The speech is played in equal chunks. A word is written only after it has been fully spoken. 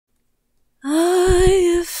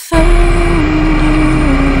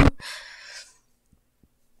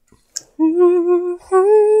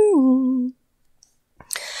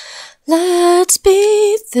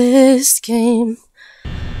this game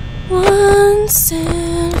once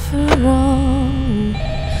and for all.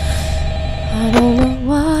 I don't know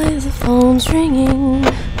why the phone's ringing.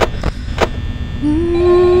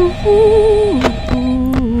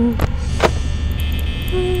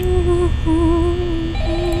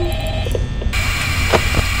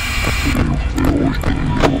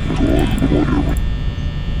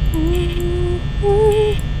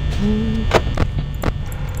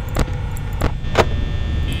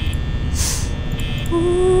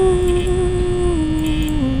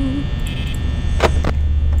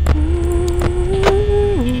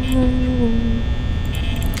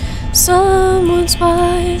 Someone's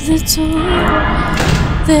by the door.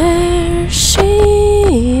 There she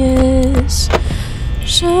is,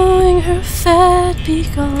 showing her fat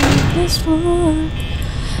beak on this floor.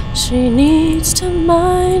 She needs to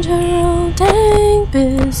mind her own dang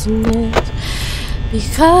business,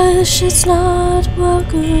 because she's not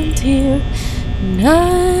welcomed here,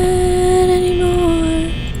 not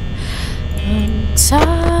anymore. I'm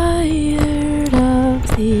tired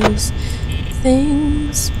of these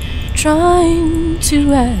things trying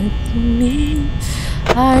to add me.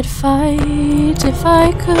 I'd fight if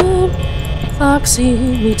I could. Foxy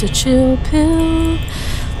needs a chill pill.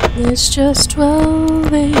 It's just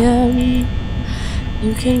 12 a.m.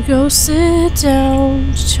 You can go sit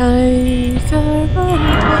down, take a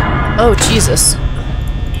run. Oh, Jesus.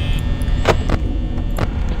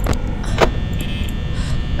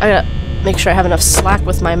 I gotta make sure I have enough slack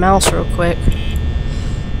with my mouse real quick.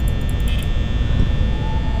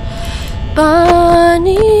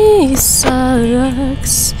 Bunny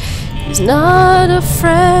sucks. He's not a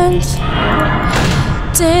friend.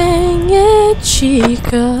 Dang it,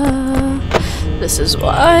 Chica. This is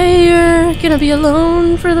why you're gonna be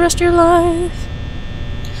alone for the rest of your life.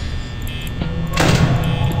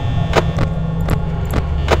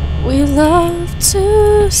 We love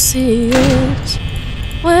to see it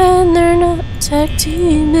when they're not tag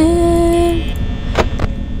teaming,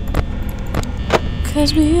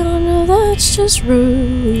 'cause we all know that's just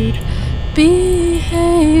rude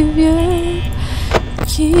behavior.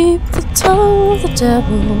 Keep the tongue of the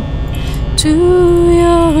devil to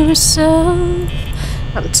yourself.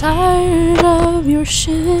 I'm tired of your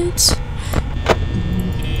shit.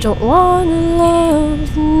 Don't wanna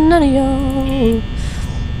love none of y'all.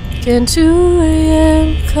 Can 2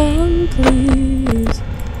 a.m. come please?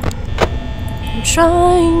 I'm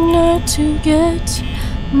trying not to get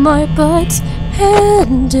my butt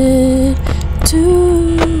handed to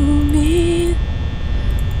me.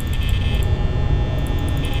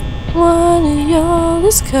 One of y'all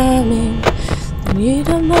is coming. They need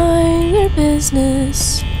to mind their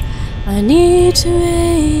business. I need 2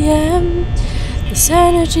 a.m. This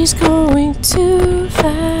energy's going too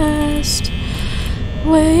fast.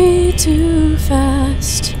 Way too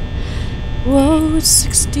fast. Whoa, it's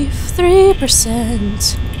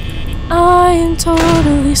 63%. I am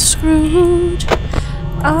totally screwed.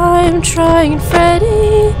 I'm trying,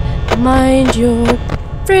 Freddy. Mind your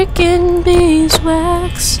freaking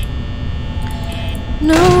beeswax.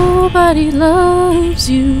 Nobody loves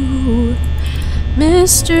you,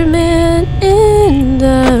 Mr. Man in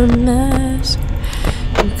the mask.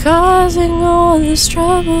 You're causing all this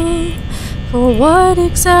trouble. For what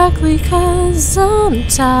exactly? 'Cause I'm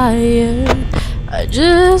tired. I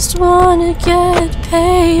just wanna get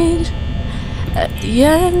paid. At the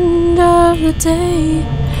end of the day,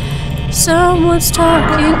 someone's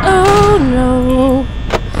talking. Oh no,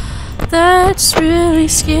 that's really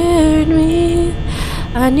scared me.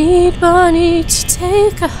 I need Bunny to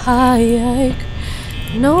take a hike.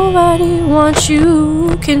 Nobody wants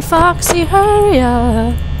you. Can Foxy hurry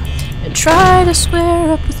up and try to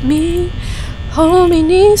square up with me? Homie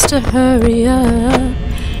needs to hurry up.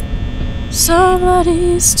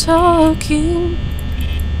 Somebody's talking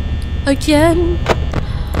again.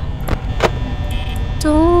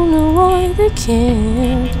 Don't know why they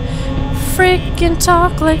can't freaking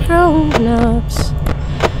talk like grown-ups.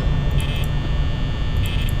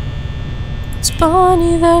 It's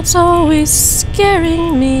Bonnie that's always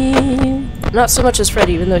scaring me. Not so much as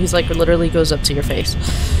Freddy, even though he's like literally goes up to your face.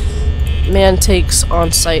 Man takes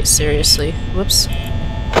on-site seriously. Whoops.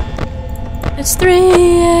 It's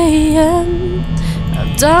 3 a.m.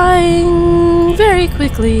 I'm dying very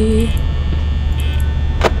quickly.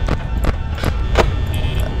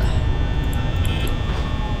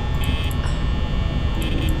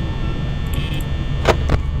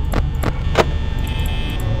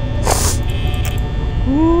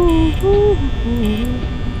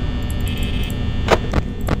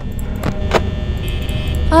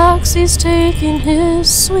 Foxy's taking his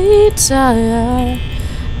sweet time.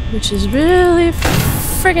 Which is really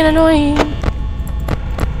friggin' annoying.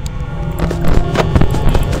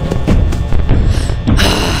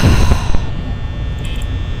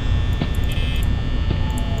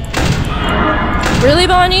 Really,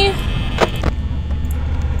 Bonnie?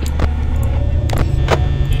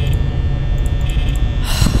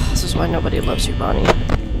 This is why nobody loves you, Bonnie.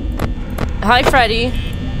 Hi, Freddy.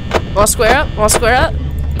 Wanna square up? Wanna square up?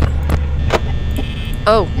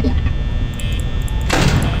 Oh.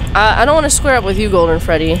 I don't want to square up with you, Golden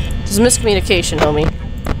Freddy. This is miscommunication, homie.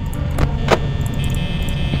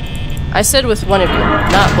 I said with one of you,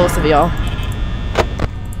 not both of y'all.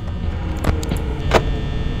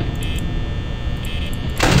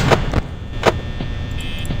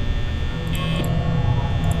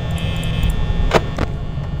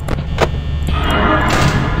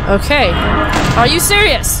 Okay. Are you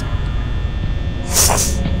serious?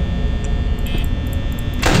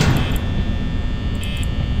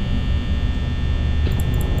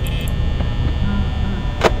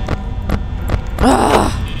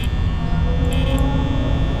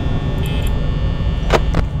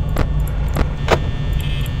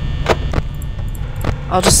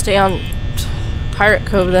 I'll just stay on Pirate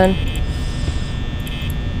Cove then.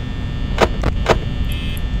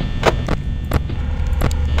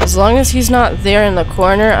 As long as he's not there in the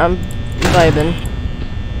corner, I'm vibing.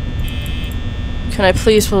 Can I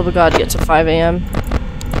please, for the love of God, get to 5 a.m.?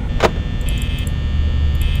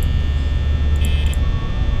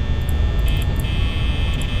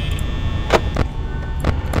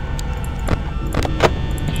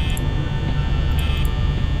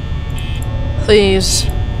 Please,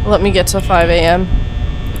 let me get to 5 a.m.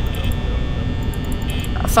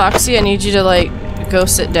 Foxy, I need you to, like, go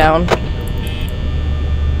sit down.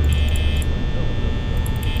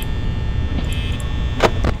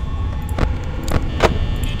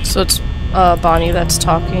 So it's, Bonnie that's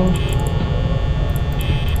talking.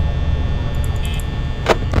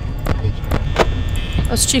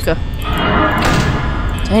 That's Chica.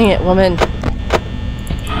 Dang it, woman.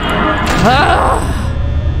 Ah!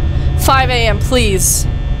 5 a.m., please.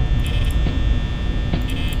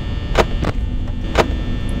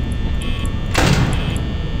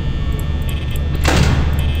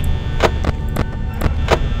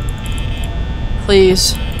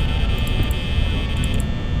 Please.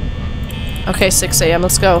 Okay, 6 a.m.,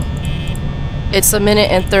 let's go. It's 1 minute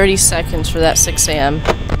and 30 seconds for that 6 a.m.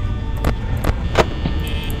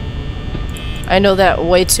 I know that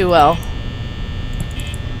way too well.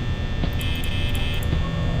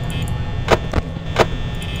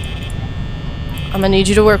 I'm gonna need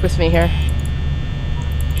you to work with me here.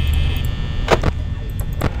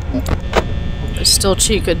 It's still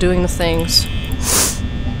Chica doing the things.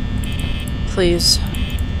 Please.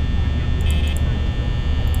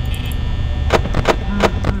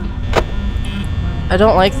 I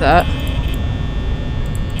don't like that.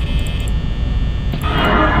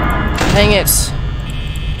 Dang it.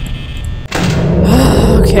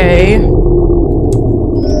 Okay.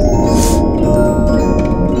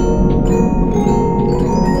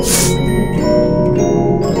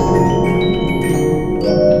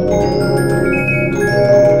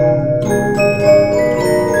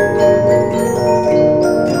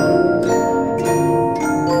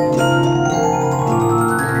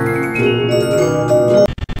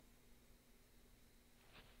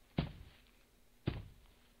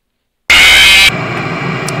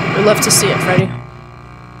 Love to see it, Freddy.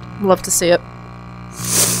 Love to see it.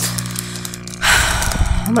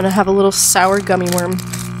 I'm gonna have a little sour gummy worm.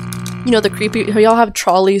 You know the creepy. Y'all have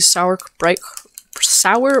trolleys, sour bright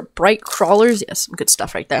crawlers. Yes, some good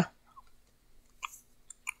stuff right there.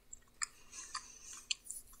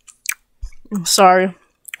 I'm sorry,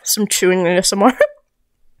 some chewing ASMR.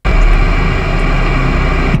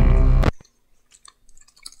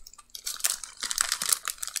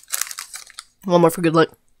 One more for good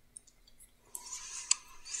luck.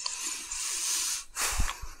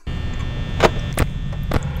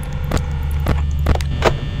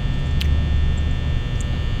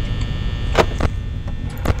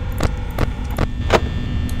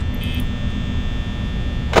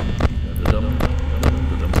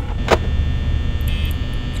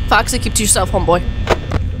 Foxy, keep to yourself, homeboy.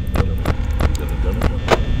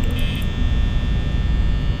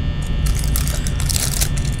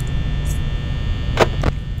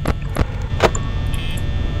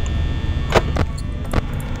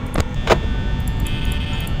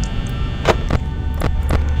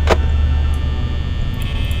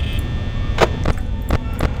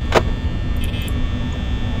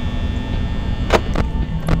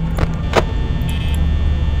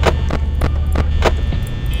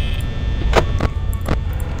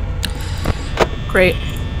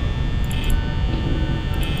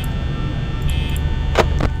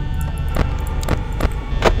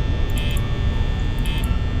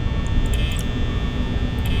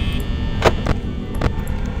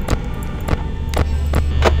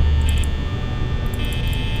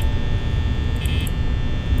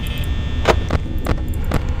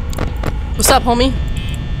 up, homie?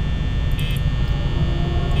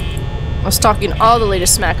 I was talking all the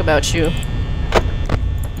latest smack about you.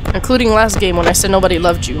 Including last game when I said nobody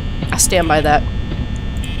loved you. I stand by that.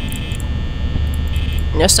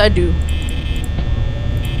 Yes, I do.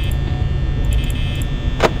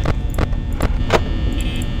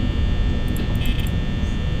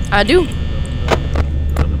 I do.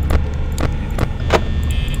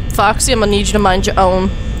 Foxy, I'm gonna need you to mind your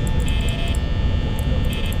own.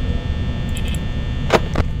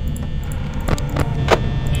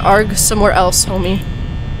 Arg somewhere else, homie.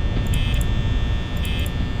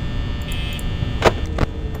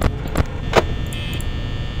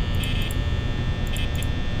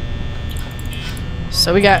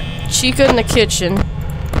 So we got Chica in the kitchen.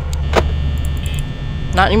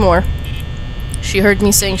 Not anymore. She heard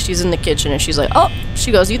me saying she's in the kitchen and she's like, oh,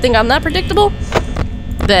 she goes, you think I'm that predictable?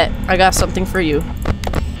 Bet, I got something for you.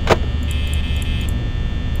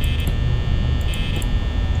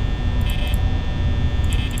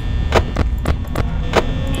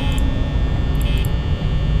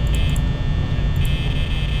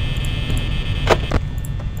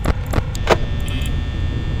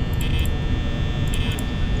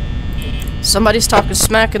 Somebody's talking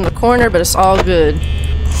smack in the corner, but it's all good.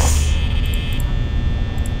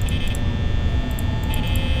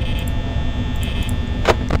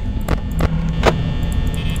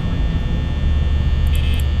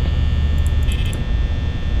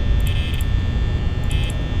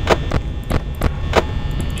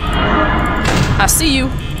 I see you.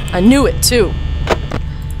 I knew it too.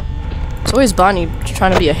 It's always Bonnie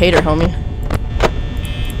trying to be a hater, homie.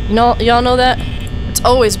 You know, y'all know that? It's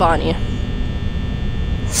always Bonnie.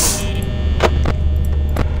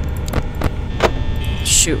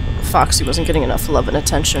 Shoot, Foxy wasn't getting enough love and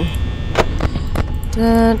attention.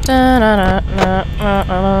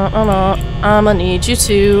 I'ma need you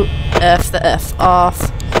to F the F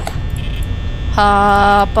off.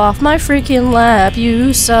 Hop off my freaking lap,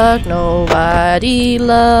 you suck, nobody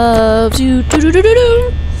loves you.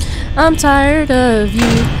 Do-do-do-do-do. I'm tired of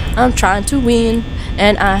you, I'm trying to win,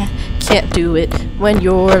 and I can't do it when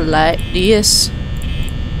you're like this.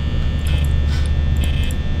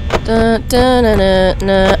 Dun, dun, dun, dun,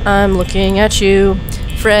 dun, I'm looking at you.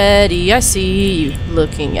 Freddy, I see you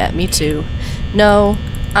looking at me too. No,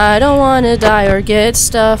 I don't wanna die or get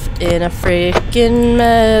stuffed in a freaking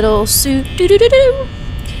metal suit. Do do do do.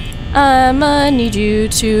 I'ma need you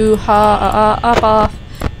to hop off.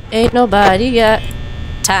 Ain't nobody got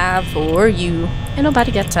time for you. Ain't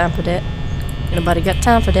nobody got time for that. Ain't nobody got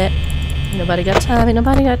time for that. Ain't nobody got time. Ain't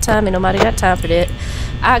nobody got time. Ain't nobody got time for that.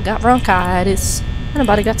 I got bronchitis. Ain't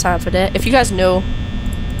nobody got time for that. If you guys know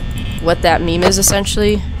what that meme is,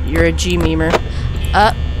 essentially, you're a G memer.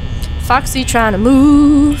 Foxy trying to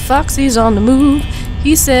move. Foxy's on the move.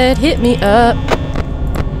 He said, hit me up.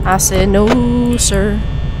 I said, no, sir.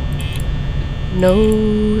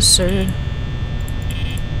 No, sir.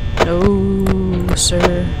 No,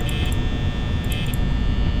 sir.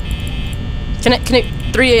 Can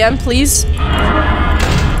it 3 a.m. please?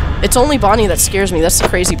 It's only Bonnie that scares me. That's the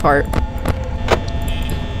crazy part.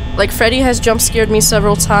 Like, Freddy has jump scared me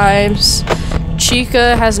several times.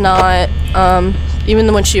 Chica has not.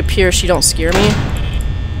 Even when she appears, she don't scare me.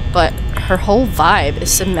 But her whole vibe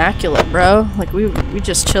is immaculate, bro. Like, we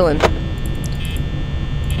just chilling.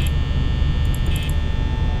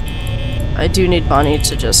 I do need Bonnie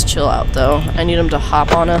to just chill out, though. I need him to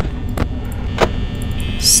hop on a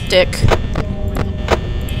stick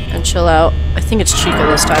and chill out. I think it's Chica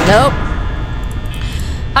this time. Nope.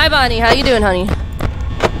 Hi, Bonnie. How you doing, honey?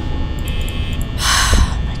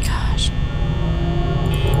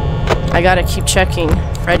 I gotta keep checking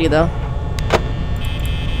Freddy, though.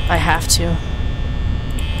 I have to.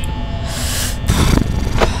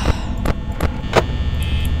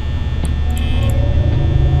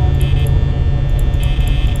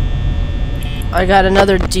 I got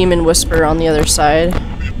another demon whisper on the other side.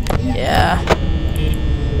 Yeah.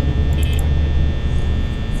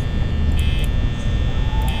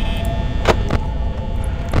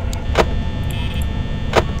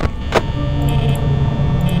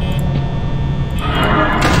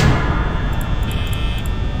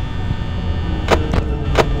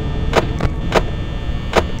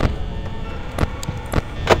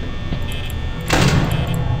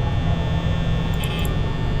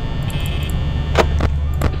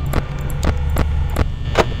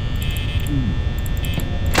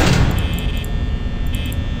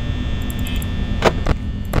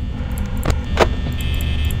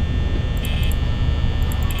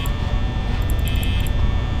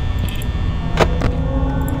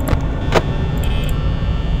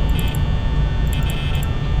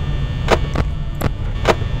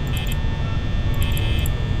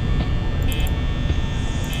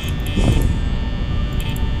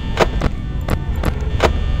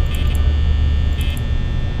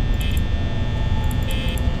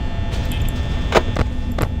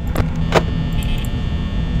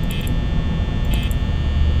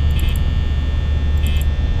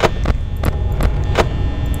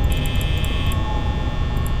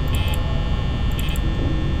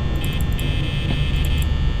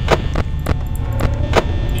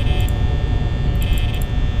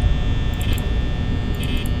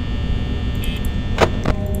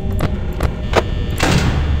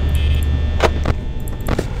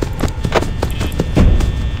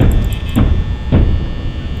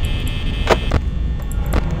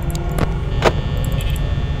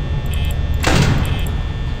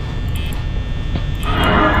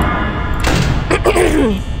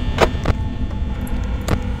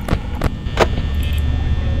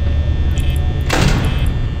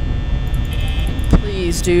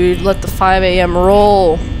 Jeez, dude, let the 5 a.m.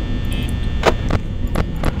 roll.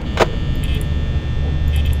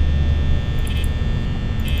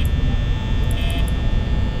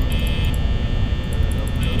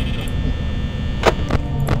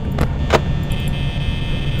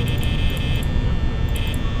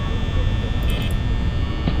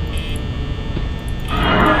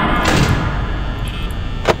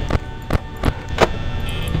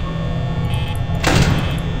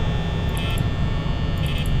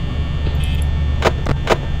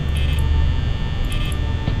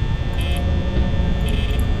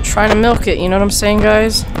 Trying to milk it, you know what I'm saying,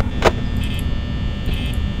 guys?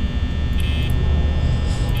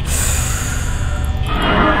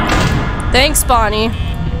 Thanks, Bonnie.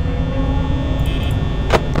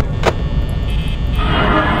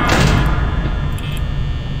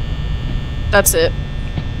 That's it.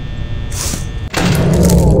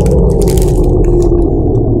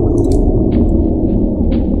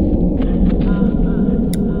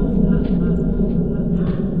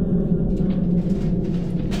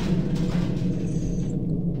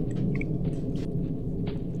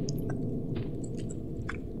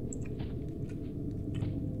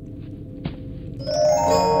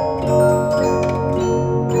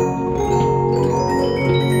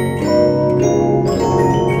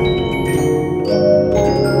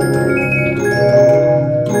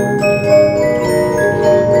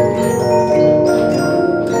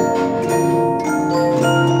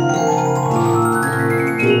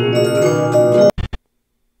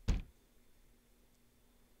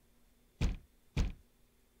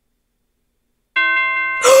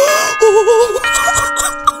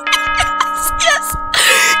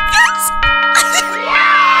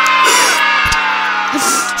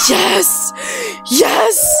 Yes!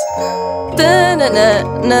 Yes!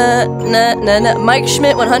 Da-na-na-na-na-na-na. Mike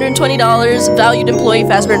Schmidt, $120. Valued employee,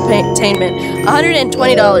 Fazbear Entertainment,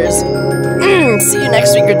 $120. See you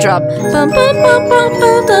next week. Good job.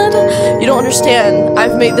 You don't understand.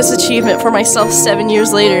 I've made this achievement for myself 7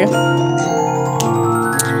 years later.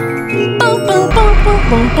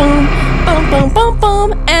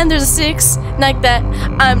 And there's a 6 like that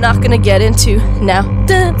I'm not gonna get into now.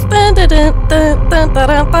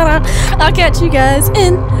 I'll catch you guys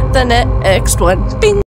in the next one. Bing.